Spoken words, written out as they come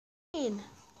cane.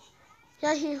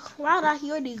 Yeah, wow,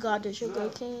 he already got the sugar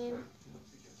cane.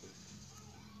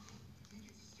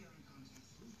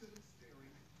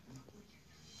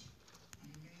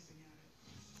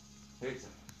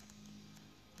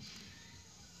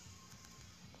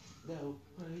 No,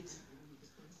 wait.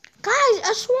 Guys,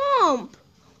 a swamp.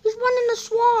 There's one in the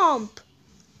swamp.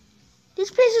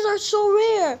 These places are so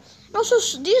rare. And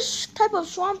also, these type of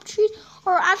swamp trees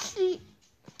are actually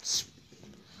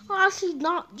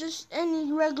not just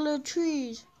any regular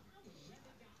trees.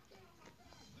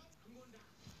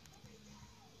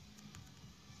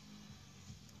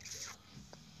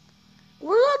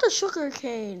 Where's all the sugar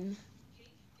cane?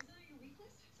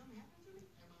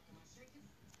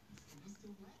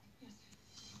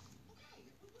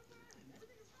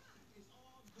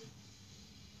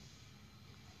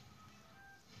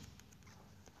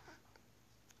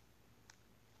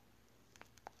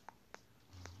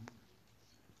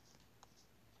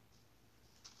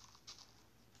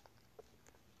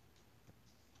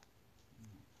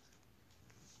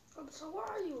 So where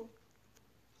are you?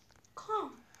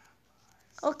 Come.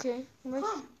 Okay.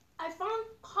 Come. I found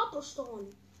cobblestone.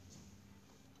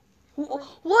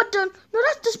 What the? No,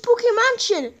 that's the spooky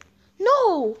mansion.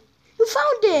 No, you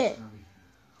found it.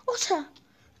 What's that?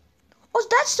 Oh,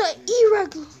 that's the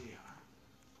irregular.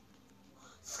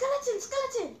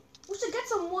 Skeleton. We should get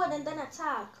some wood and then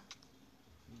attack.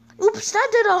 Oops, that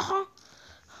did a.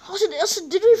 Also,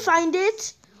 did we find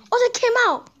it? Oh, it came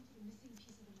out.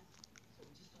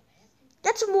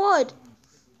 Get some wood.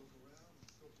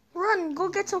 Run, go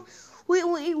get some. We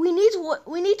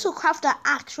need to craft an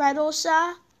axe, right,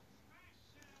 Osa?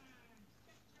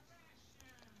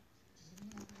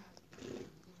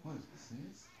 What is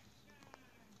this?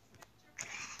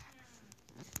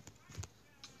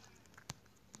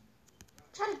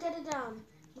 Try to get it down.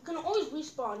 We can always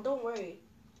respawn. Don't worry.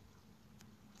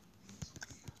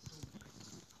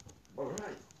 Alright.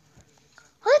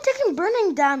 How are they taking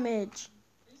burning damage?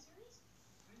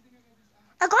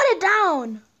 I got it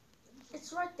down.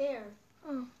 It's right there.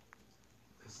 Oh.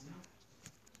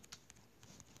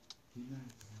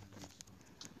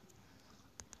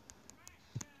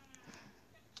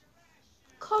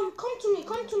 Come to me.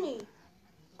 Come to me.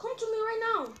 Come to me right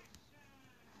now.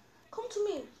 Come to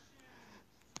me.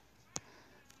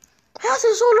 Health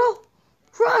is so low.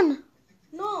 Run.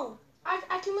 No.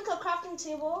 I can make a crafting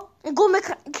table. And go make.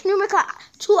 Can you make a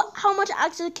two? How much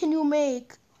axes can you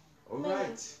make?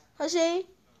 Alright. I say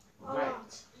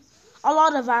Alright. a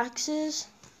lot of axes.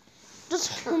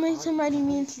 Just make them right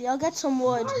immediately. I'll get some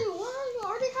wood. Where are you? I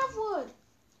already have wood.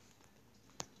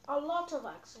 A lot of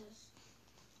axes.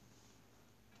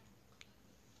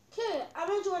 Okay, I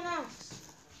made you an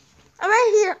axe. I'm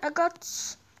right here. I got.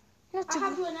 I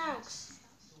have you an axe.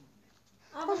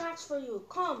 I have an axe for you.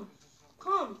 Come.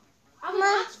 I have an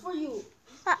axe for you.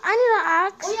 I need an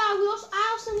axe. Oh yeah, I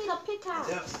also need a pickaxe.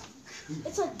 Yeah.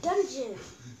 It's a dungeon.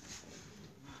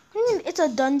 What do you mean it's a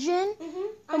dungeon?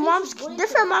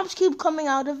 Different mobs keep coming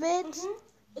out of it.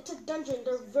 It's a dungeon.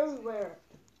 They're very rare.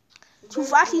 To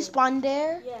actually spawn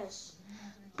there. Yes.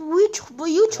 But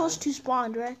you chose to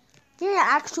spawn, right? Give me an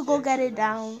axe to go get it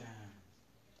down.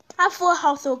 I have full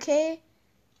health, okay?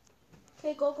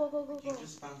 Okay, go. You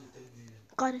just found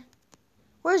it. Got it.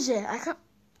 Where is it? I can't.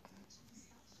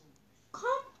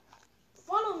 Come.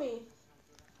 Follow me.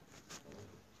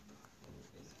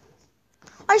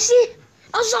 I see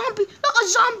a zombie. Look, a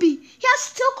zombie. He has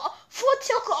full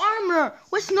silk armor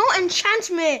with no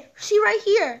enchantment. See right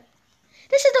here.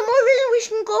 This is the more reason we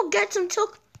should go get some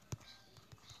silk.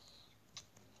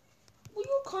 Will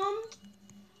you come?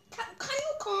 Can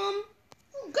you come?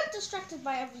 You get distracted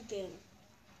by everything.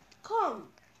 Come.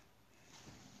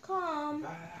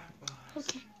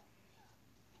 Okay.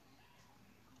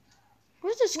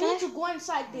 Where's this We guy? need to go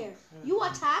inside there. You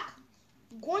attack.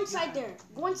 Go inside there.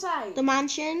 Go inside. The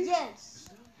mansion? Yes.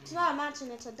 It's not a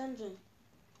mansion. It's a dungeon.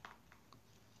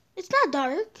 It's not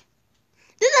dark.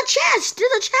 There's a chest.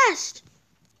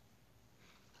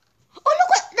 Oh, look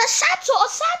what the satchel. A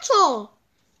satchel.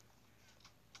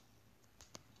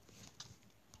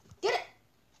 Get it.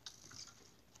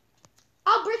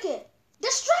 I'll break it.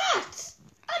 Distract.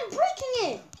 I'm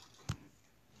breaking it.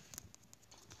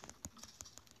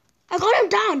 I got him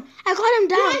down.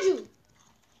 Behind you.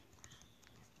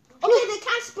 Okay, they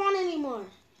can't spawn anymore.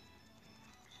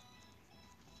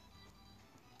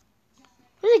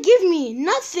 What did it give me?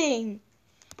 Nothing.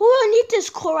 But we'll need this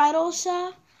core, right,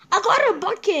 Osa? I got a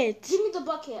bucket. Give me the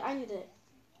bucket. I need it.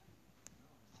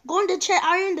 Go in the chest.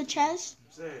 Are you in the chest?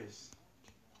 Says.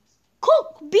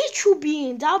 Cook beetroot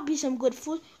beans. That'll be some good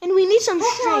food. And we need some Okay,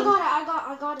 string.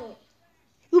 I got it.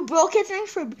 You broke it.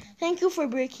 Thank you for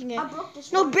breaking it. I broke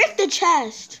this No, one. break the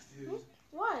chest.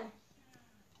 Why?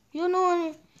 You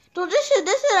know. No, this is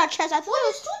a chest. I thought.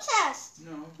 Oh, there's two chests.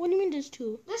 No. What do you mean there's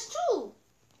two? There's two.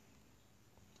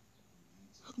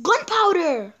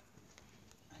 Gunpowder.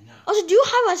 I know. Also, do you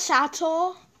have a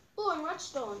saddle? Oh, and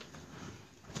redstone.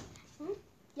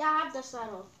 Yeah, I have the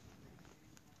saddle.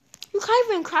 You can't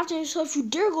even craft it. So if you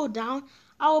dare go down,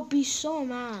 I will be so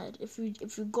mad. If you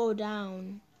go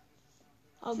down,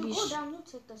 I'll If you be. go down, you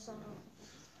take the saddle.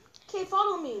 Okay,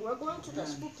 follow me. We're going to the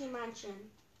spooky mansion.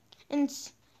 And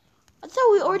I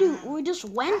thought we just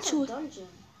went That's to. a dungeon.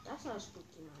 That's not a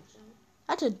spooky mansion.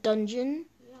 That's a dungeon.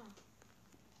 Yeah.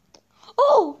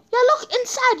 Oh, yeah, look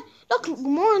inside. Look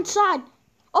more inside.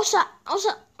 Also,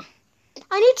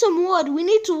 I need some wood. We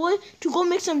need to wood to go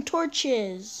make some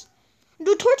torches.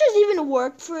 Do torches even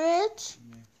work for it?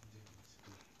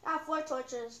 I have 4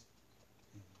 torches.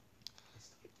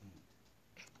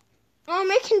 I'm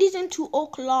making these into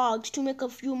oak logs to make a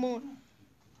few more.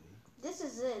 This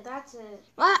is it. That's it.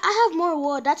 I have more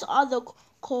wood. That's all the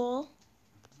coal.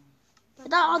 Is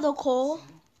that all the coal?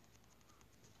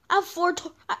 I have 4.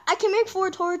 I can make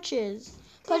 4 torches.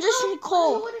 But I just need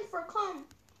coal. What are you waiting for? Come.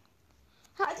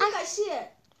 I think I see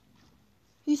it.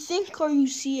 You think or you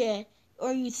see it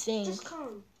or you think? Just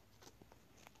come.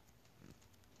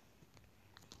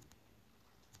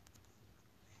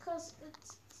 Cause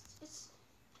cause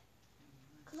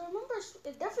I remember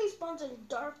it definitely spawns in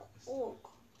dark oak.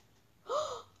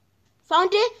 Found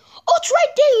it? Oh, it's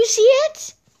right there. You see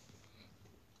it?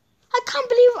 I can't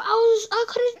believe I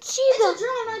couldn't see It's the. a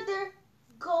drone right there.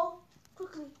 Go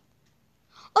quickly.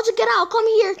 Also, get out. Come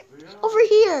here. Over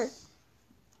here.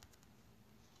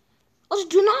 Also,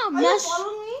 do not Are mess. you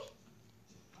following me?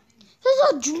 There's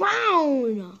a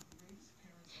drown.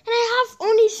 And I have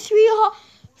only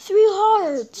 3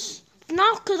 hearts.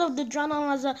 Not because of the drown.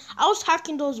 I was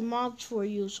hacking those mobs for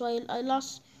you, so I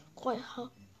lost quite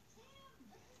help.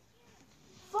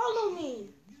 Follow me.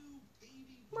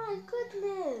 My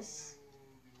goodness.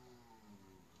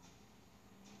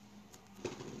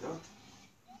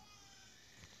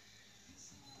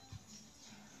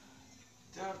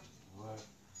 What?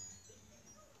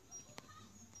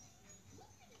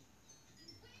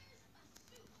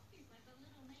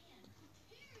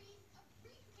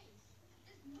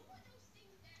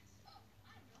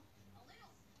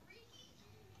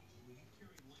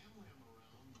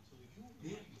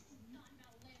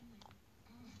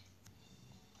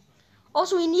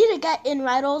 Also, we need to get in,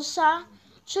 right, Osa?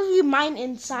 Should we mine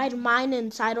inside,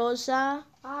 Osa?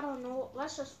 I don't know.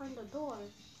 Let's just find the door.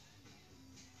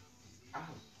 Ow.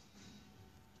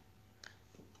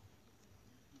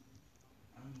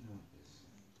 I know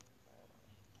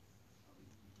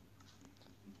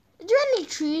this. Is there any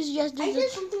trees? Yes, I there's hear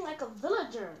something like a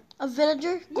villager. a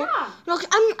villager. Yeah. Look,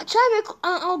 I'm trying to make.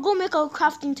 I'll go make a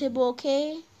crafting table,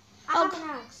 okay? I have an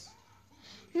axe.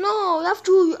 No, you have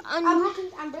to.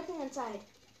 I'm breaking inside.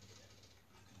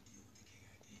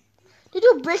 Did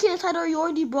you break it inside or you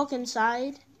already broke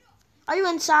inside? Are you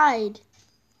inside?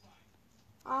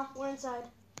 We're inside.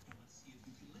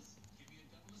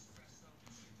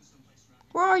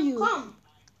 Where are you? Come.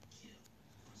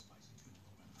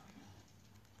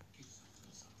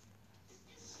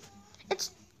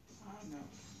 It's. I know.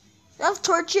 You have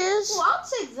torches. Oh, I'll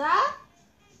take that.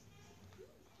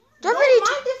 Do you Don't have any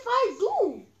mind if I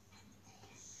do.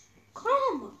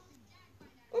 Come.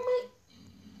 Oh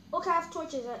my. Okay, I have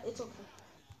torches. It's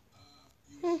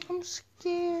okay. I'm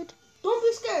scared. Don't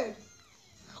be scared.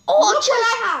 Oh, Look chest. what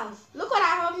I have. Look what I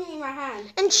have in my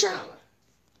hand. And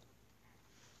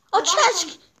oh,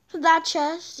 chest. That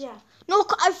chest. Yeah. No,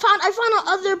 I found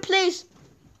another place.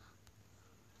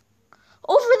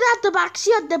 Over there at the back.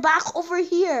 See at the back over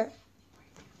here.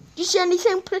 Do you see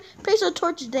anything? Place a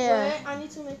torch there. Wait, I need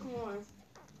to make more.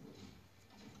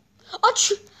 A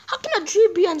tree. How can a tree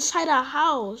be inside a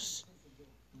house?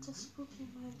 It's a spooky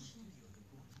mansion.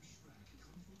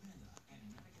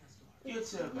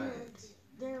 It's a Weird. bad.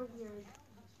 They're weird.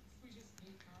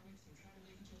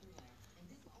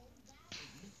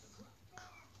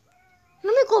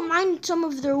 Let me go mine some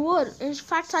of their wood. In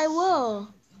fact, I will.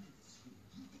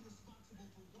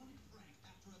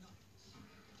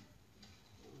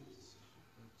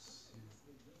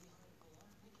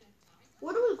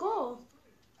 Where do we go?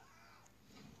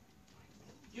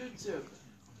 You took.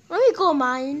 Let me go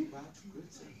mine.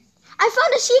 I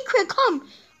found a secret. Come.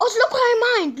 Oh, look where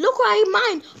I mined. Look where I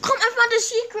mined. Come, I found a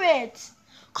secret.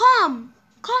 Come.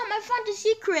 Come, I found a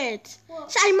secret.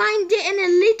 What? So I mined it and it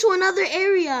lead to another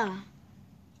area.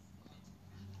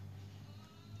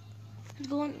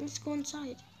 Let's go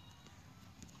inside.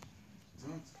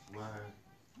 Don't worry.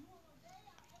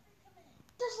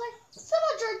 There's like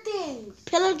villager things.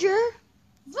 Pillager?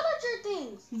 Villager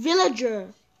things.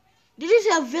 Villager. Did you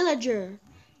say a villager?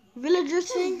 Villager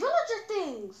There's thing? villager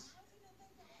things.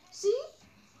 See?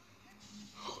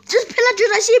 Just pillagers.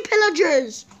 I see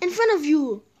pillagers in front of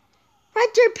you. Right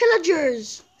there,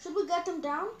 pillagers. Should we get them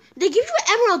down? They give you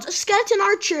emeralds, a skeleton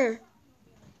archer.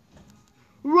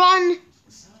 Run.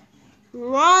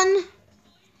 Run.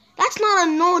 That's not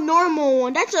a normal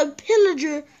one. That's a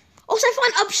pillager. Oh, so I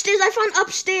found upstairs.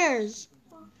 Upstairs.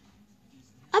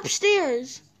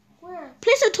 Upstairs. Where?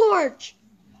 Place a torch.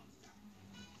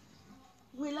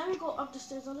 Wait, let me go up the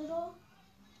stairs a little.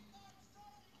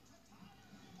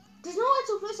 There's no way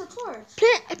to place a torch.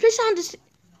 Place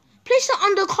it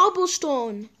on the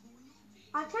cobblestone.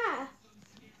 I can't.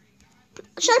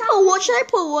 Should I put wood? Should I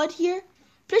put wood here?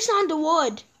 Place it on the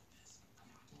wood.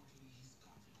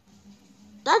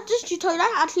 That's just you tell you.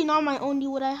 That's actually not my only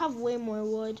wood. I have way more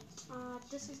wood.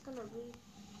 This is gonna be.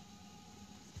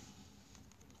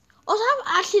 Also, I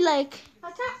have actually like.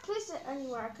 I can't place it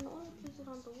anywhere. I can only place it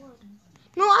on the wood.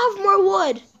 No, I have more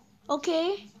wood.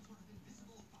 Okay.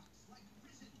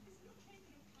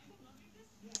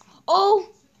 Oh.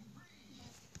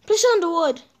 Place it on the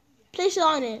wood. Place it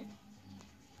on it.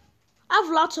 I have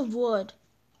lots of wood.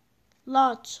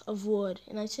 Lots of wood.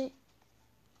 And I say.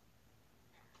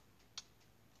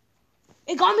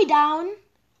 It got me down.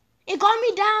 It got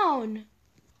me down.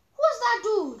 Who's that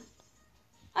dude?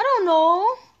 I don't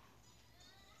know.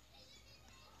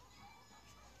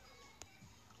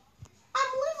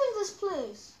 I'm leaving this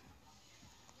place.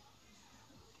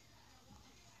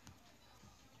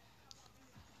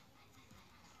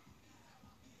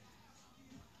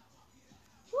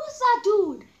 Who's that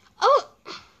dude? Oh.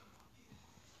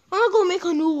 I'm gonna go make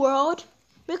a new world.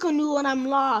 Make a new one. I'm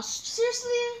lost.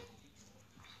 Seriously?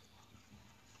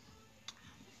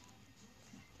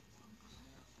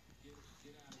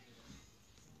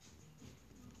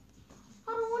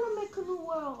 I don't want to make a new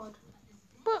world.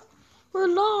 But we're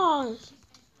lost.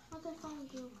 I can find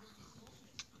you.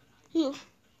 You.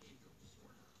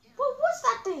 What's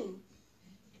that thing?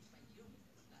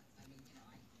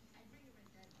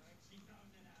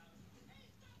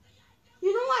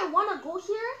 You know I want to go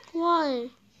here? Why?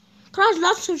 Cause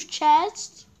lots of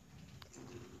chests.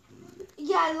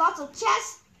 Yeah, lots of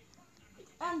chests.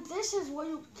 And this is where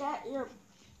you get your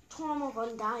Tomb of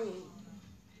Undying.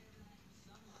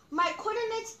 My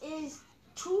coordinates is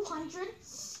 200.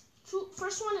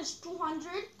 First one is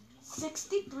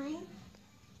 263.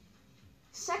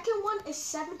 Second one is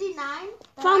 79.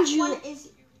 The Found last you. one is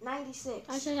 96.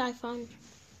 I said I found.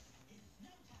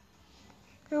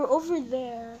 You're over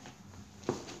there.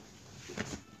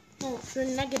 No, you're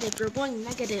negative. You're going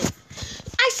negative.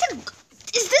 I said,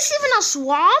 is this even a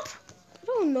swamp? I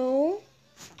don't know.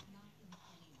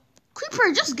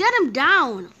 Creeper, just get him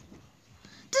down.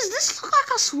 Does this look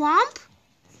like a swamp?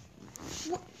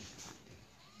 What?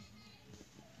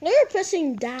 Now you're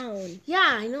pressing down. Yeah,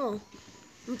 I know.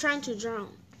 I'm trying to drown.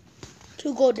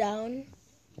 To go down.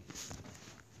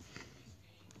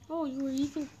 Oh, you were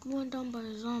even going down by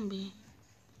a zombie.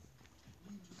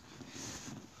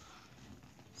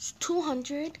 It's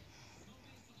 200.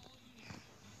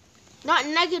 Not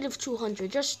negative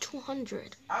 200, just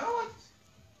 200. I know it.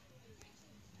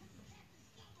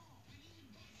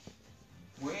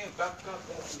 We ain't back up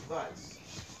that device.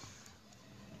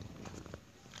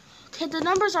 Okay, the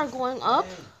numbers are going up.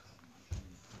 Yeah.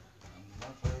 I'm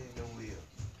not ready to wheel.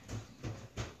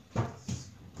 That's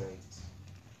great.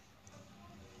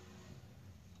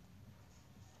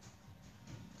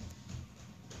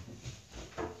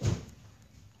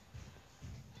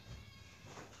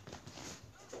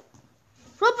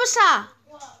 Robusta!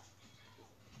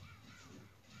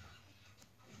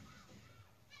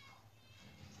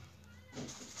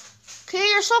 Okay,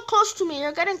 you're so close to me.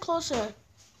 You're getting closer.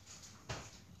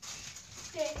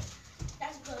 Okay,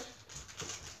 that's good.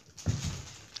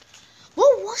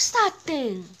 What was that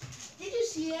thing? Did you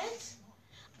see it?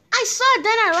 I saw it,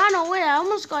 then I ran away. I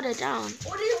almost got it down.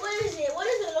 What is it? What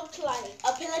does it look like?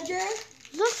 A pillager?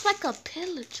 Looks like a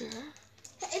pillager.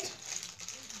 It's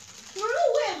no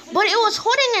way. But it was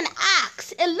holding an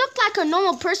axe. It looked like a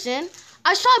normal person.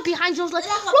 I saw it behind you. I was like,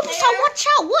 Like a Robusta, bear? watch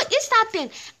out. What is that thing?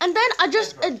 And then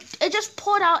it just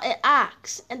pulled out an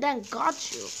axe and then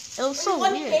got you. It was so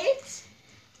one weird. hit?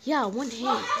 Yeah, one hit.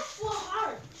 I have full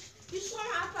heart. You saw my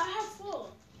after I have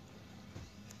full.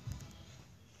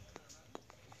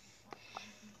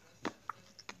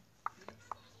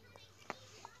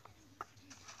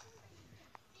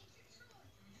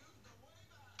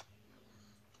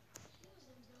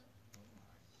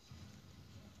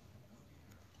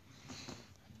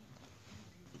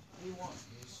 You want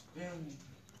me to spin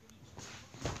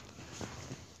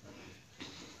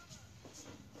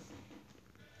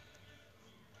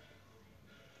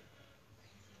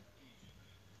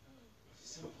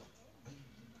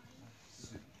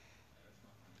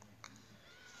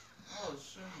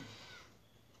show me.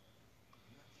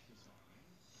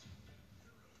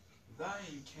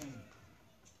 Lion King.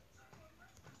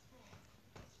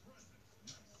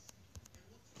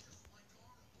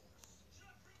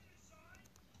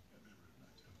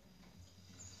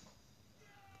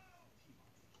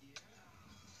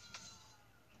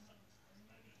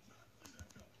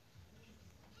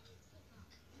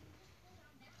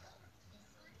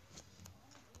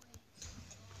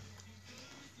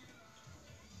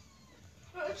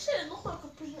 It should look like a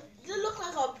person. Does it look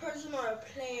like a person or a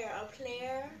player? A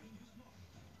player?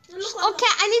 Does it look like Okay,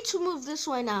 I need to move this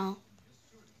way now.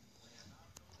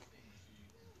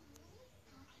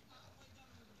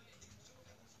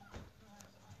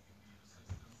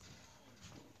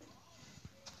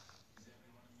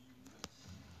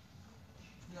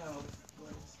 No,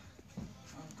 but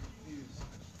I'm confused.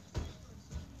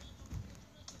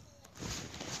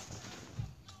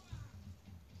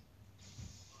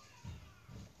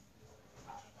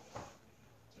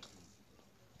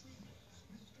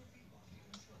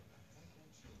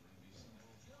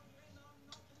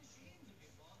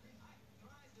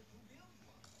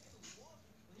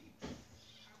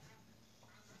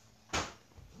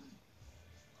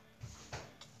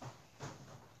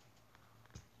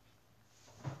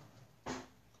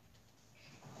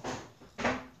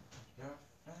 Your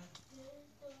friend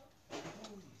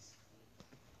always.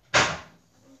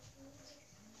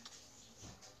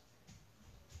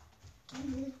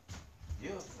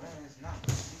 Your friend is not.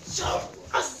 so.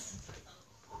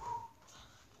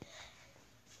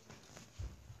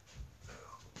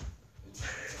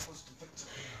 What's the picture?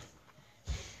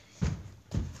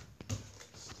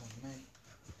 It's the mate.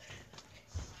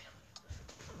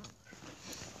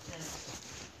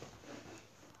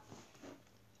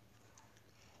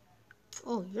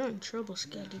 Oh, you're in trouble,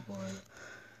 Skelly boy.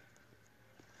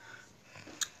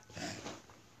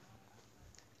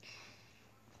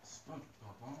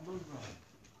 SpongeBob on the run.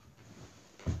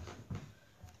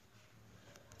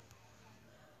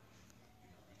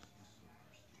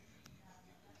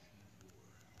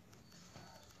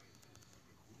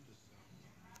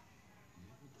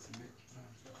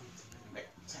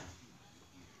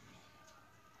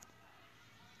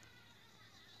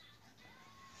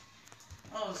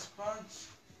 Oh, Sponge.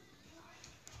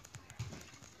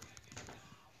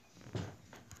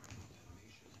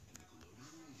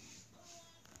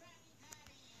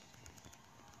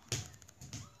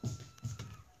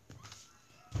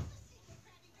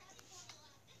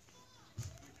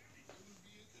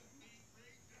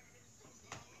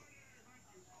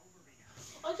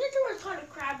 I think it was called a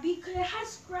crab because it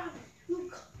has crab.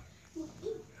 You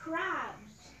eat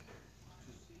crabs.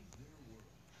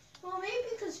 Well, maybe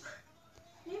because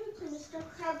Mr.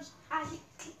 Krabs Patty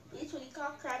is what he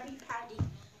called Krabby Patty.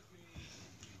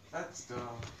 That's the.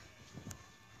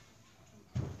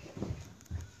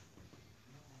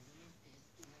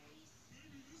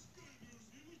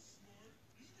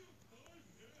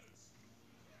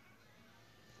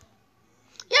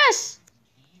 Yes!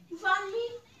 You found me?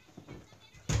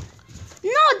 No,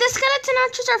 the skeleton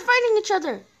archers are fighting each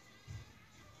other.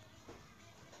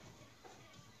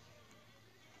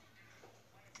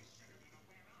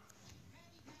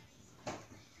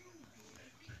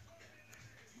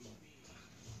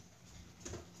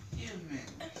 Yeah, man.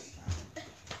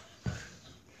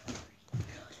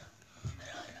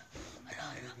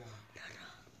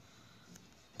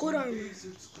 Good armor. Hey,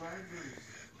 subscribers.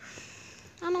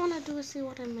 I don't want to do is see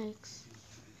what it makes.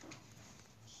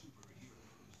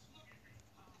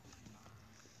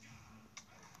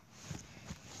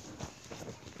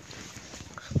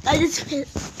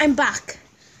 I'm back.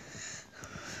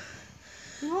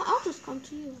 You know what? I'll just come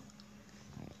to you.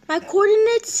 My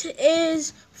coordinates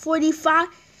is 45,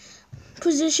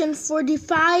 position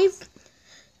 45.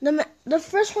 The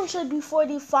first one should be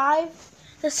 45.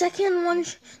 The second one,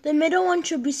 the middle one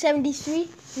should be 73.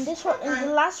 And this one, and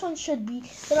the last one should be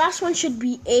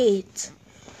 8.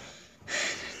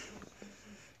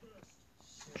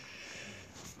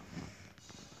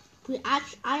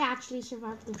 I actually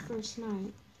survived the first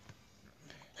night.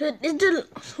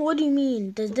 So what do you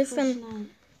mean? There's different. First night.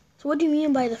 So what do you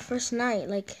mean by the first night?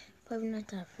 Like Five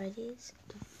Nights at Freddy's?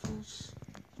 The first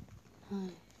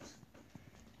night.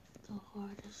 The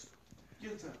hardest.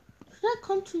 Get up. Should I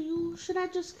come to you? Should I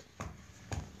just...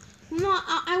 No,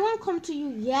 I won't come to you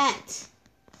yet.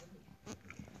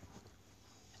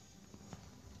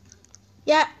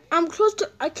 Yeah, I'm close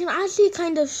to. I can actually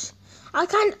kind of. I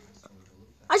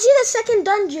see the second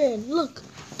dungeon. Look,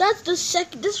 that's the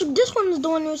second. This one is the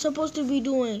one we're supposed to be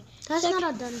doing. That's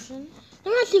not a dungeon.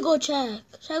 Let me actually go check.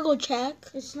 Should I go check?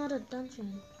 It's not a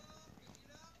dungeon.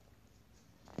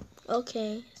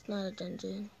 Okay, it's not a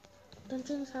dungeon.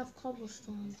 Dungeons have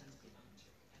cobblestone.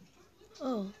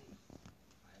 Oh.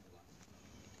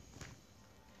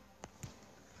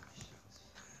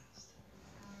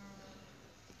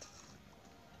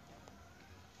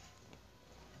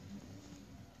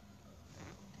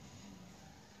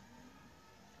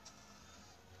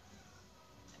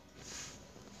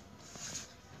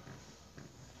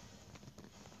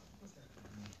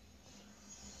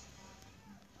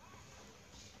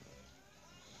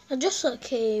 It's just a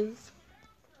cave.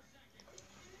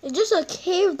 It's just a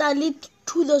cave that leads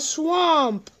to the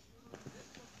swamp.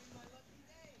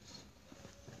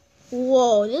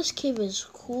 Whoa, this cave is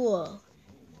cool.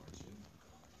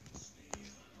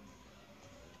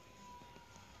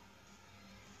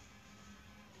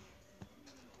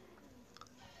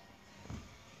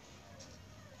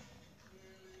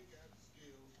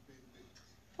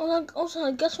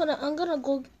 Also, guess what? I'm gonna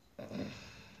go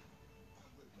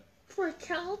For a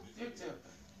cow?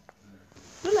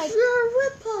 You're like You're a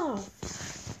ripoff.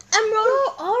 Emerald.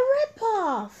 You're a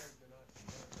ripoff.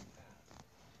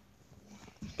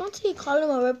 Don't say you call him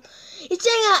a rip. He's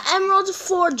saying an emerald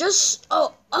for just a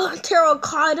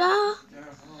terracotta.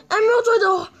 Emeralds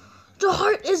are the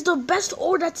heart is the best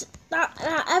ore that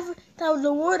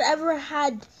the world ever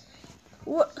had.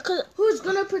 Cause Who's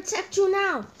gonna protect you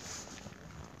now?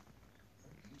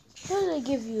 what did they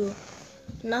give you?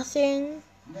 Nothing.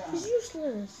 He's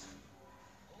useless.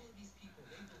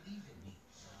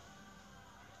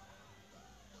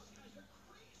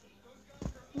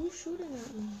 Who's shooting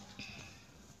at me?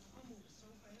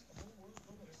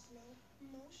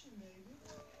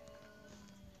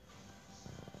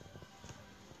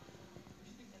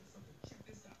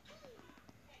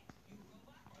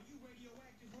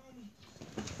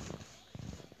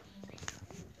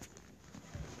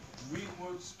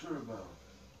 Greenwood's Turbo.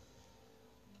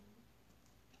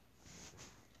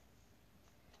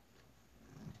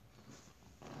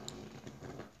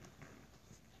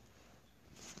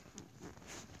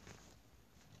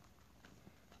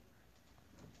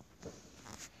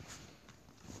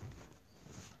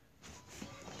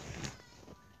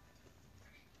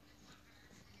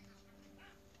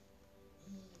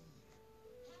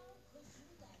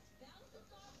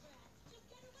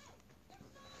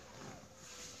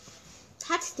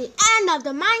 That's the end of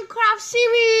the Minecraft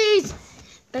series.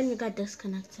 Then you got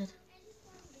disconnected.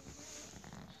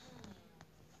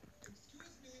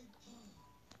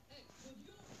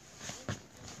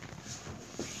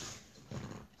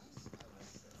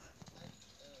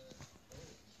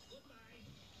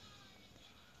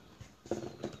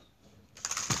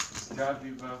 It's gotta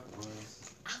be rough, boys.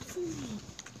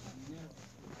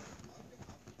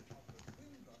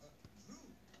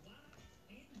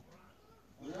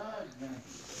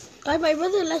 Guys, my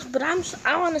brother left, but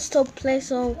I want to still play.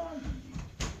 So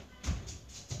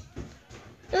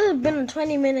this has been a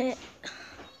 20-minute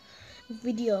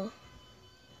video.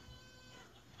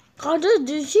 Oh,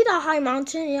 do you see that high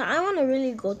mountain? Yeah, I want to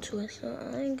really go to it. So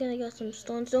I'm gonna get some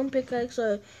stones. Stone pickaxe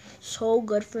are so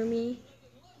good for me,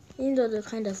 even though they're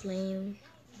kind of lame.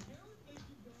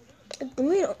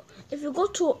 If you go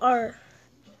to our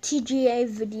TGA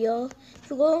video,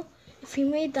 if we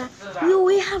made that,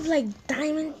 we have like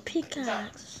diamond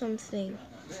pickaxe or something.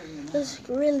 It's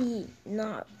really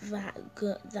not that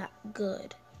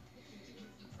good.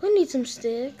 We need some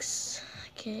sticks.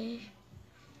 Okay.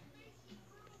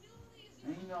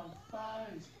 Ain't no fight.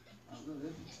 I'm gonna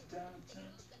live it downtown.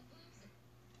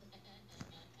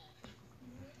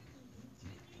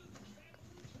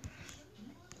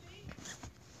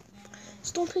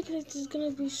 Stone pickaxe is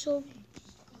gonna be so.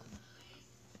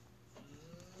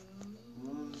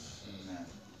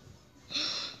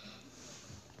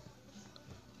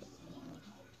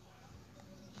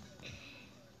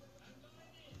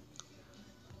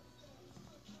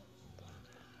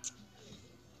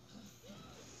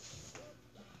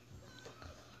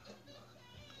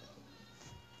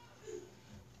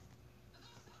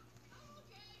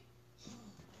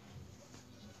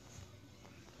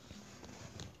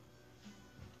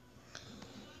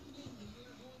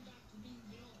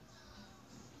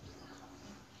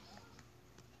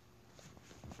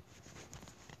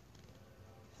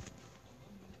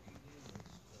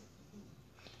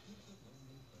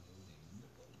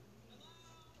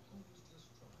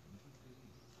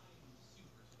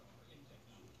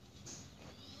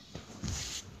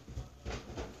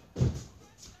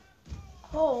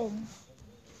 Home.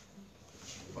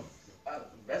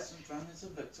 Best in front is a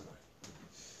victory.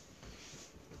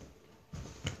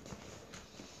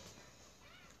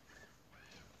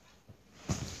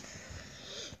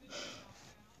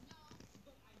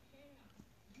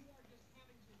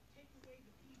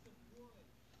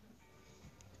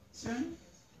 Son?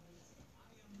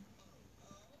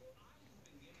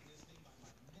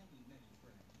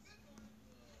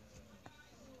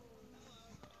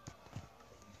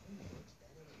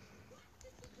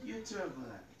 YouTube.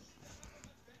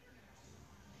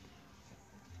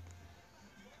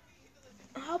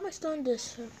 How am I still on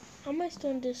this? How am I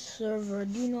still on this server?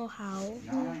 Do you know how?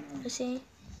 No. I say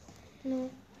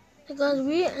no, because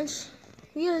we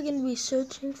are gonna be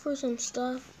searching for some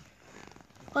stuff.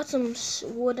 Got some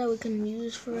wood that we can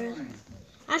use for it.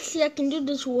 Actually, I can do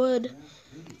this wood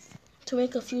to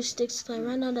make a few sticks. I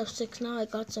ran out of sticks. Now I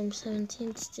got some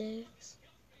 17 sticks.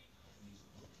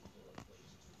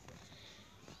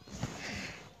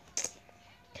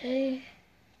 Okay.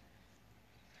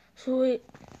 So wait.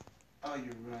 Oh,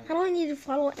 you're right. I don't need to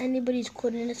follow anybody's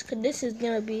coordinates because this is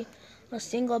gonna be a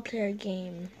single player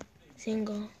game.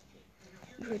 Single.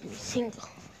 You heard me. Single.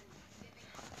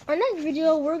 Our next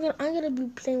video, I'm gonna be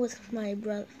playing with my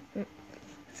brother.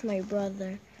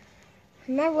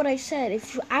 Remember what I said.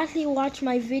 If you actually watch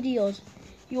my videos,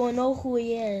 you will know who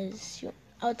he is.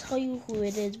 I'll tell you who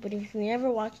it is, but if you never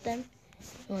watch them,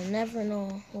 you will never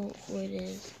know who it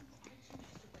is.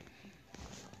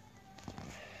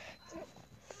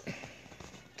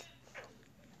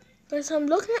 Because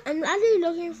I'm actually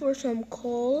looking for some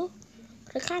coal,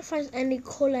 but I can't find any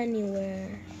coal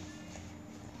anywhere.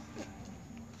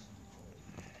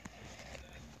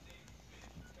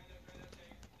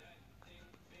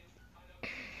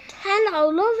 And I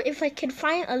would love if I could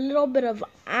find a little bit of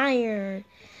iron.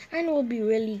 Iron will be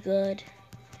really good.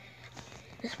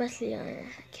 Especially iron.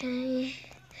 Okay.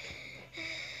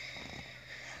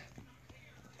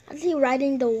 Actually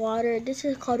riding the water. This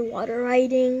is called water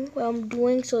riding. What I'm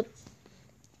doing. So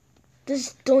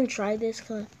just don't try this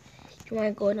because you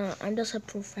might go down. I'm just a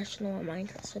professional at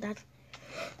Minecraft. So that's...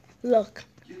 Look.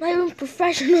 Not even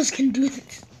professionals can do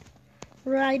this.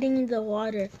 Riding the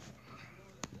water.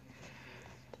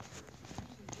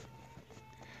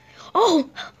 Oh!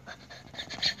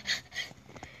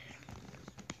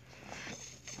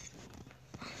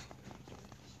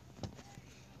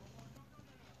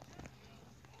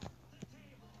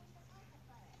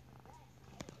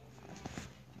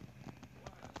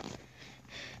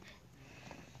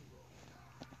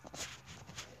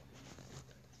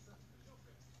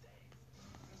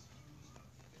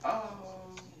 Oh.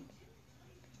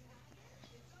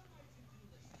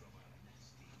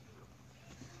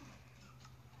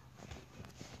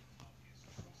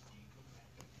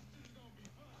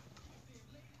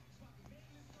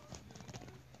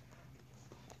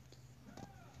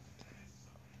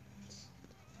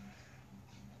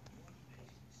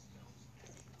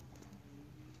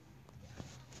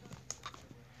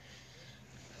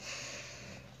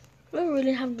 I don't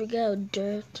really have to get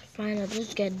dirt. Fine, I'll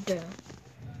just get dirt.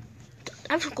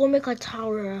 I have to go make a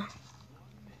tower.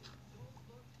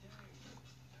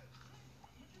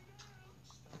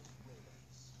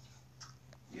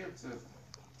 YouTube.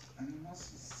 And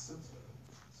must is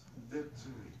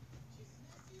victory.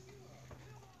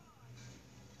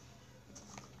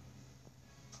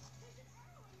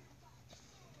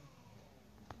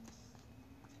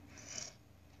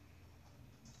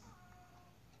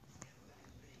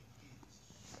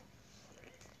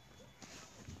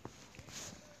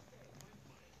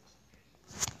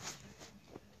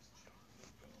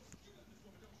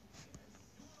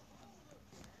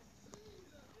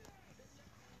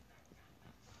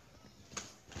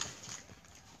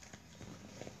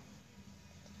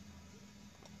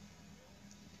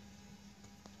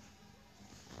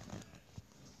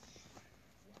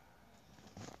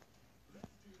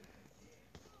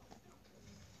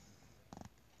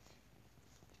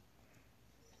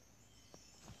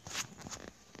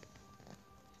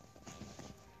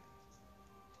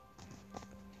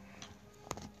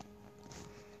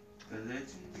 The legend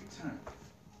returned.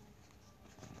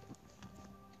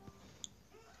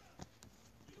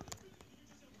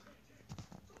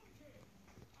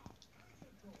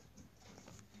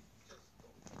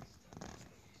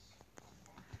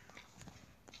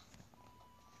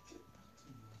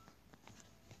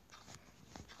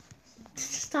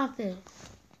 Stop it.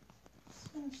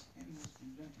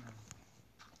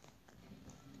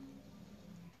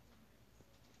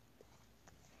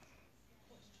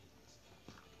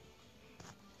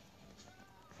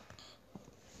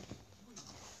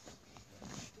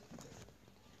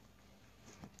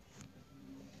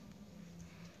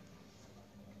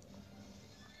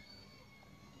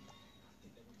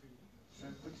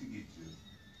 What you get you?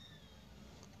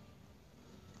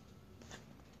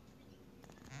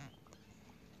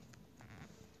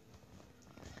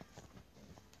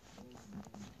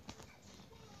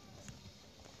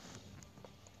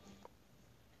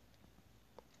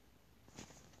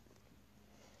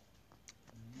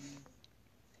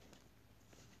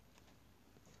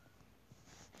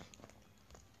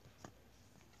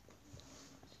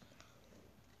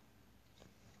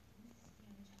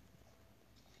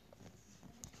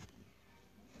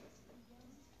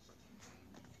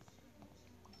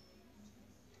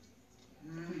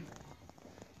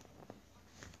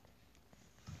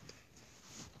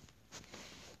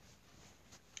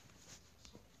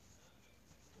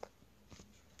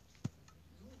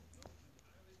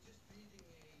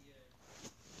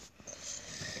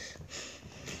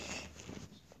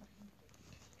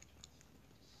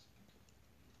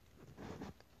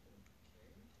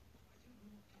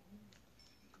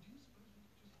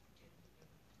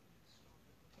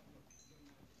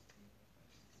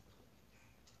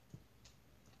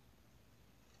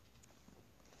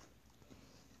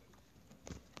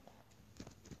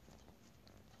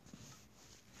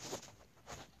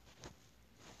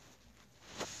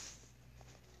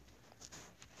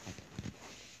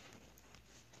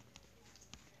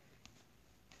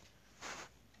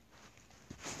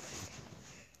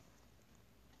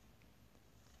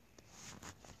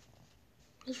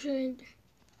 It's really.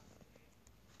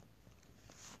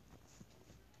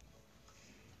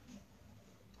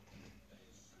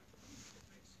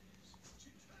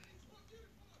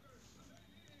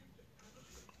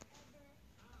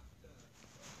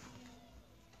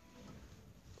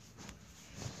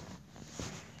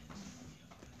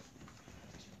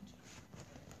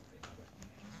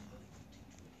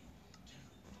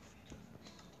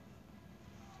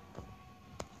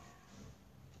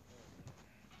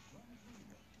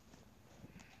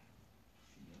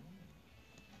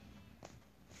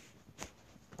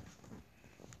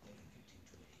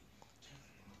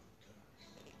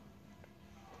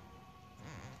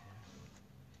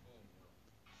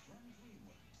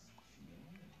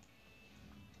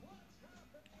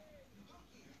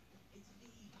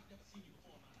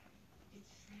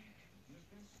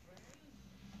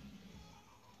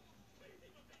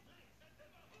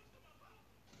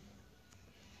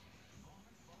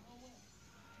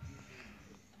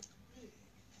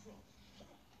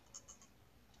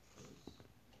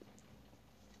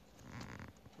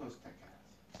 Close that cat.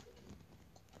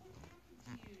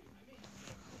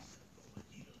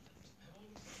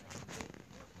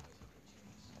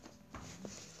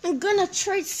 I'm gonna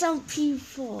trade some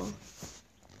people.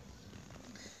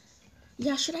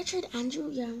 Yeah, should I trade Andrew?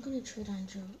 Yeah, I'm gonna trade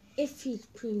Andrew. If he's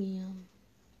premium.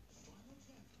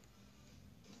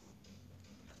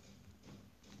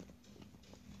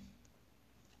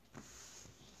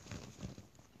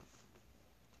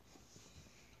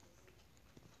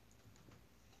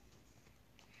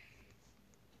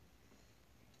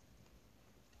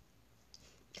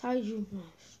 How you nice?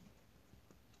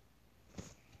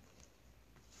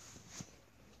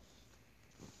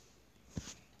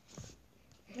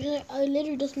 I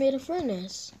literally just made a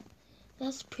furnace.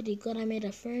 That's pretty good. I made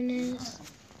a furnace.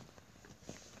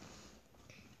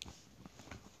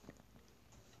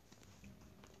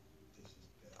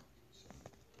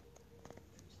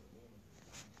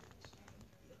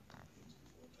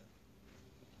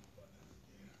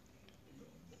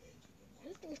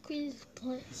 Please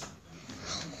play.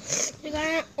 Is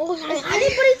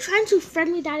anybody trying to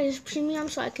friend me that is premium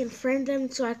so I can friend them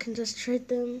so I can just trade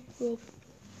them?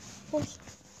 That's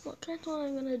what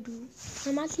I'm gonna do.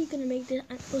 I'm actually gonna make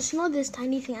this. You know this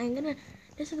tiny thing.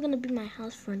 This is gonna be my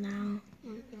house for now.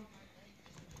 Okay.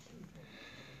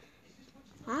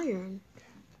 Iron.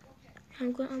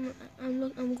 I'm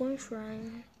going for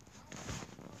iron.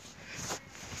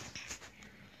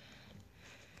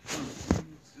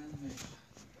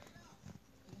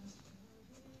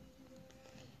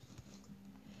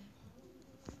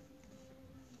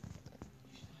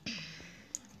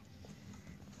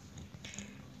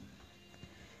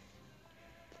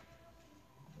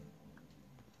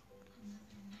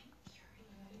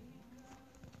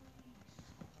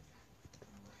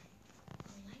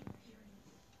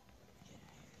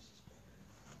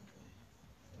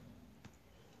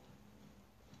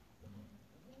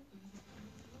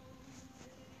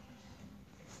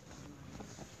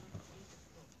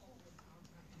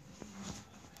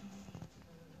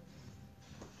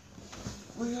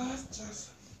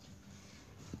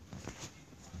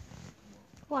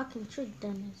 Oh, I can trick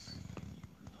Dennis.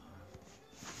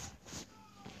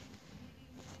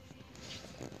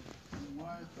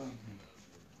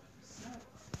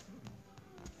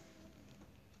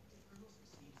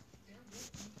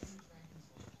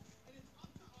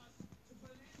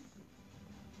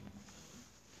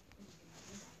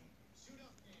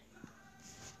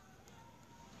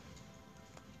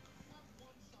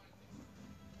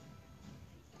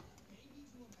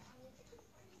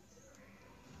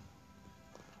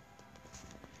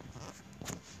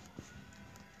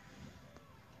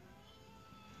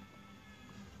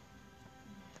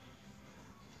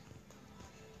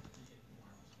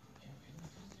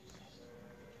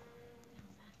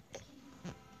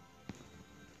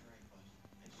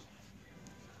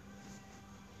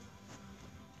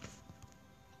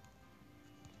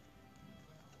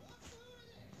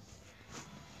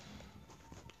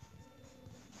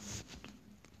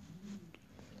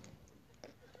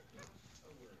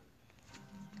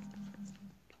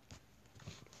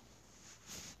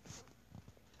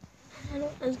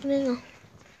 I was gonna go.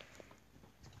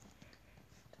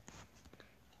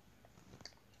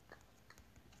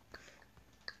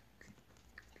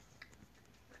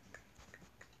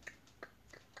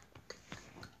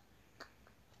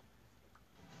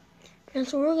 And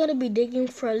so we're gonna be digging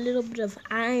for a little bit of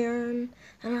iron,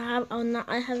 and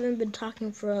I haven't been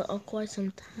talking for quite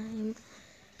some time.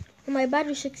 And my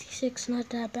battery 66, not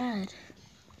that bad.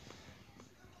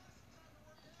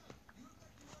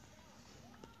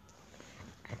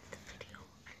 End the video,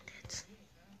 and it's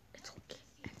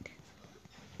okay.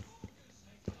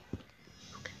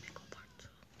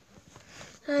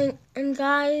 And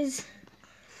guys,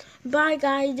 bye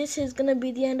guys. This is gonna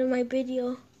be the end of my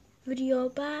video.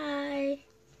 Bye.